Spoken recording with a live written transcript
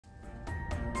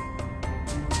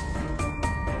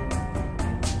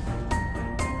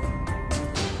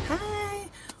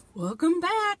Welcome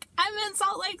back. I'm in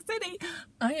Salt Lake City.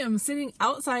 I am sitting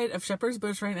outside of Shepherd's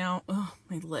Bush right now. Oh,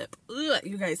 my lip. Ugh,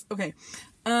 you guys. Okay.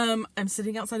 I'm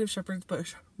sitting outside of Shepherd's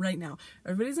Bush right now.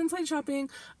 Everybody's inside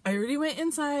shopping. I already went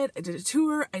inside. I did a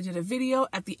tour. I did a video.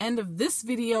 At the end of this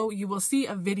video, you will see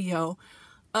a video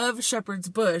of Shepherd's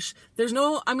Bush. There's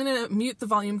no, I'm going to mute the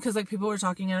volume because like people were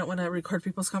talking and I don't want to record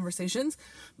people's conversations.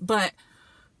 But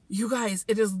you guys,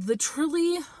 it is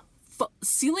literally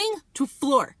ceiling to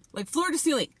floor. Like floor to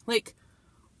ceiling. Like,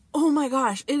 oh my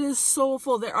gosh, it is so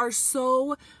full. There are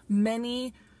so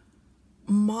many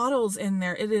models in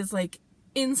there. It is like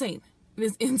insane. It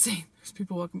is insane. There's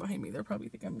people walking behind me. They'll probably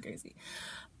think I'm crazy.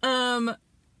 Yeah,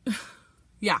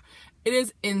 it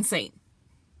is insane.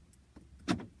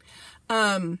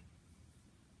 Okay,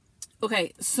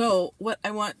 so what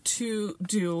I want to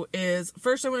do is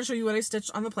first I want to show you what I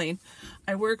stitched on the plane.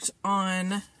 I worked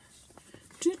on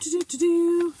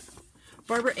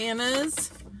Barbara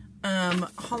Anna's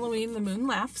Halloween, The Moon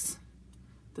Laughs.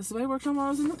 This is what I worked on while I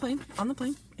was in the plane,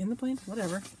 in the plane,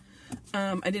 whatever.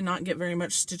 I did not get very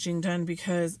much stitching done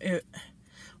because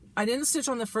I didn't stitch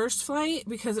on the first flight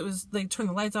because it was like turn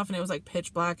the lights off and it was like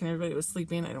pitch black and everybody was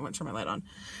sleeping. I didn't want to turn my light on.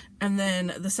 And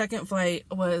then the second flight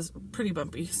was pretty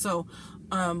bumpy. So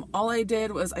all I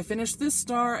did was I finished this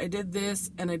star, I did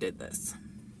this, and I did this.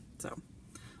 So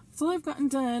that's all I've gotten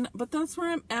done, but that's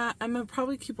where I'm at. I'm gonna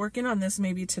probably keep working on this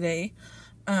maybe today,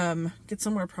 get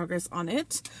some more progress on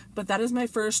it. But that is my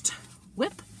first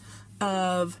whip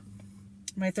of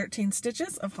my 13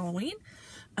 stitches of Halloween.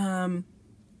 I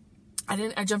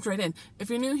jumped right in. If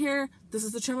you're new here, this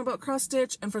is the channel about cross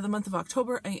stitch, and for the month of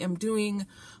October, I am doing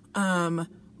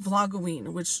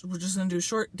Vlogoween, which we're just gonna do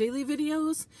short daily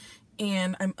videos,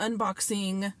 and I'm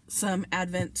unboxing some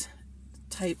Advent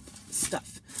type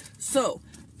stuff. So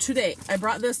today I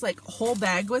brought this like whole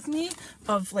bag with me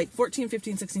of like 14,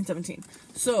 15, 16, 17.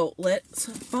 So let's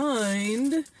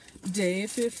find day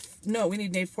 15. No, we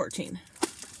need day 14.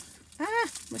 Ah,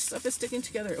 my stuff is sticking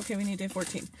together. Okay, we need day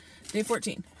 14. Day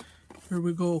 14. Here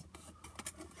we go.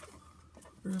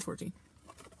 Where's 14?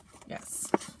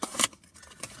 Yes.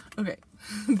 Okay.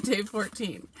 Day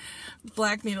 14.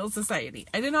 Black Needle Society.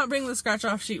 I did not bring the scratch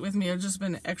off sheet with me. It's just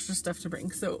been extra stuff to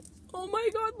bring. So, oh my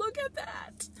god, look at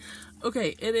that.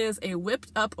 Okay, it is a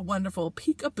whipped up wonderful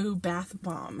peekaboo bath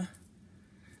bomb.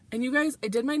 And you guys, I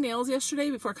did my nails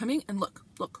yesterday before coming and look.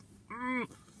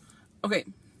 Okay,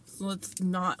 so let's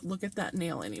not look at that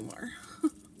nail anymore.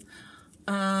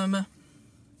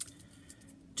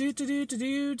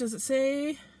 Does it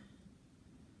say?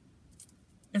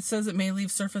 It says it may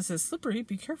leave surfaces slippery.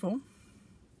 Be careful.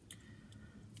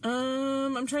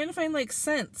 I'm trying to find like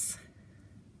scents.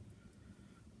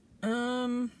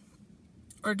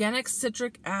 Organic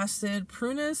citric acid,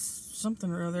 prunus,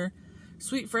 something or other,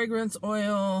 sweet fragrance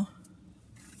oil,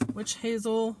 witch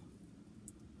hazel.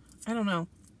 I don't know.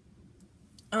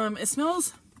 It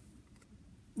smells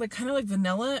like kind of like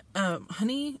vanilla,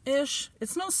 honey-ish. It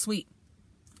smells sweet.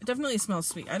 It definitely smells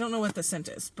sweet. I don't know what the scent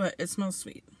is, but it smells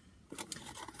sweet.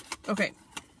 Okay.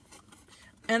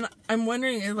 And I'm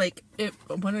wondering if you like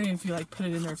put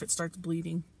it in there if it starts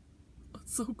bleeding.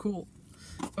 That's so cool.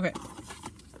 Okay.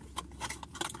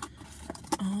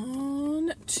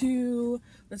 On to,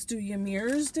 let's do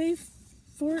Ymir's day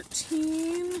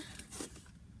 14.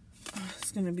 Oh,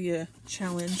 it's going to be a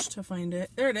challenge to find it.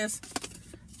 There it is.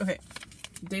 Okay.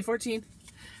 Day 14.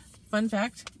 Fun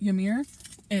fact, Ymir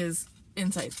is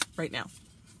inside right now,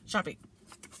 shopping.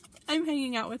 I'm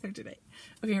hanging out with her today.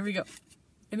 Okay, here we go.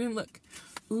 I didn't look.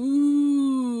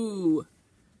 Ooh.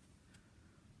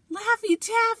 Laffy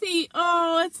Taffy.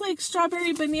 Oh, it's like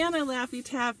strawberry banana Laffy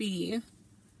Taffy.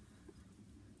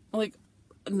 Like,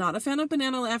 not a fan of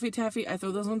banana Laffy Taffy. I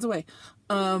throw those ones away.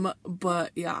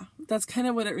 But yeah, that's kind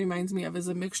of what it reminds me of, is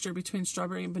a mixture between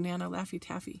strawberry and banana Laffy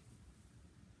Taffy.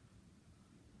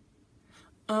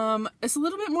 It's a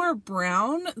little bit more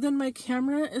brown than my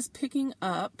camera is picking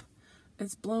up.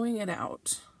 It's blowing it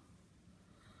out.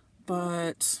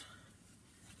 But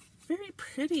very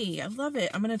pretty. I love it.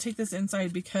 I'm going to take this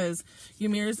inside because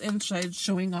Ymir's inside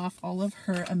showing off all of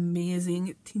her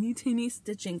amazing teeny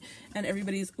stitching and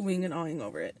everybody's oohing and awing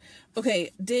over it.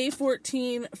 Okay, day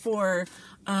 14 for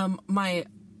my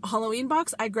Halloween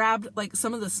box. I grabbed like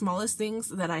some of the smallest things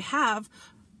that I have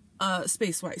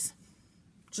space-wise,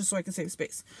 just so I can save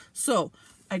space. So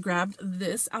I grabbed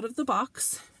this out of the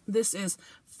box. This is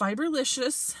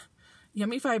Fiberlicious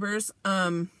Yummy Fibers,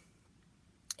 and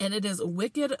it is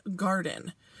Wicked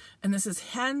Garden. And this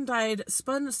is hand-dyed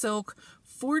spun silk,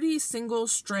 40 single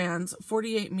strands,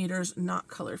 48 meters, not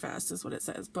color fast is what it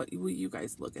says. But you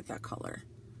guys look at that color.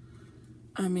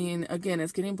 I mean, again,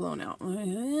 it's getting blown out.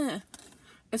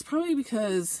 It's probably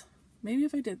because maybe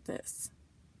if I did this.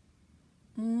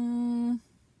 No,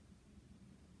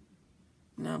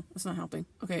 it's not helping.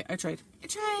 Okay, I tried.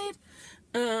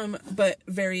 But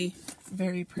very,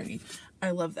 very pretty.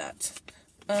 I love that.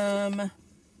 That's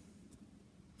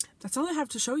all I have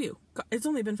to show you. It's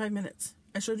only been 5 minutes.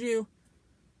 I showed you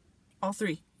all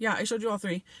 3. Yeah, I showed you all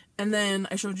 3. And then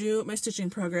I showed you my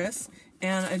stitching progress.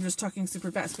 And I'm just talking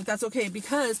super fast. But that's okay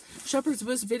because Shepherd's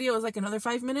Bush video is like another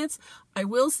 5 minutes. I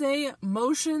will say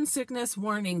motion sickness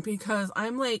warning because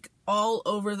I'm like all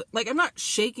over the... Like I'm not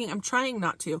shaking. I'm trying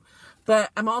not to. But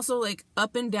I'm also like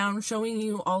up and down showing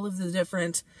you all of the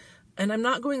different... And I'm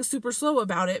not going super slow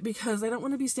about it because I don't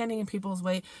want to be standing in people's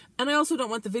way. And I also don't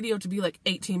want the video to be like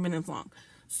 18 minutes long.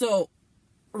 So,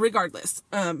 regardless,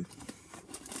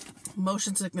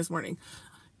 motion sickness warning.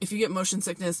 If you get motion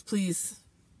sickness, please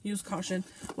use caution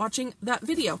watching that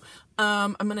video.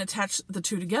 I'm going to attach the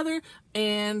 2 together.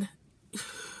 And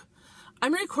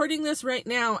I'm recording this right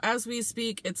now as we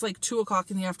speak. It's like 2 o'clock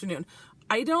in the afternoon.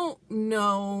 I don't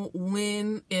know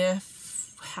when, if,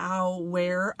 how,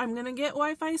 where I'm gonna get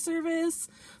Wi-Fi service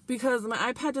because my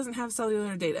iPad doesn't have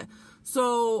cellular data.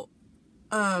 So,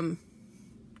 yeah, I'm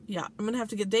gonna have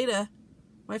to get data,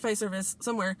 Wi-Fi service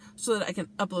somewhere so that I can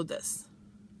upload this.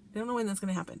 I don't know when that's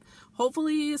gonna happen.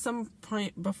 Hopefully some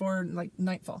point before like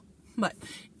nightfall. But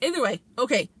either way,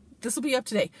 okay, this will be up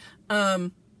today.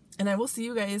 And I will see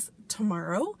you guys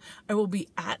tomorrow. I will be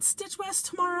at Stitch West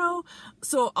tomorrow.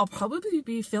 So I'll probably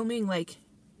be filming like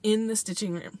in the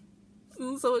stitching room.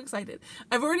 I'm so excited.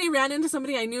 I've already ran into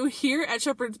somebody I knew here at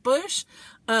Shepherd's Bush.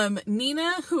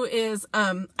 Nina, who is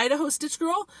Idaho Stitch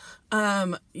Girl.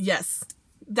 Yes,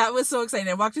 that was so exciting.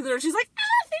 I walked in the door. She's like,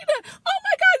 "Ah, Nina! Oh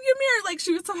my God, you're here!" Like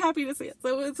she was so happy to see it.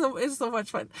 So it's so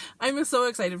much fun. I'm so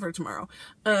excited for tomorrow.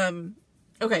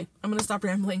 Okay, I'm gonna stop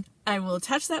rambling. I will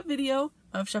attach that video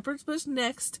of Shepherd's Bush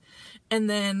next, and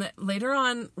then later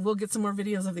on we'll get some more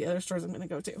videos of the other stores I'm gonna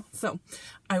go to. So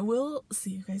I will see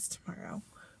you guys tomorrow.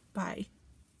 Bye.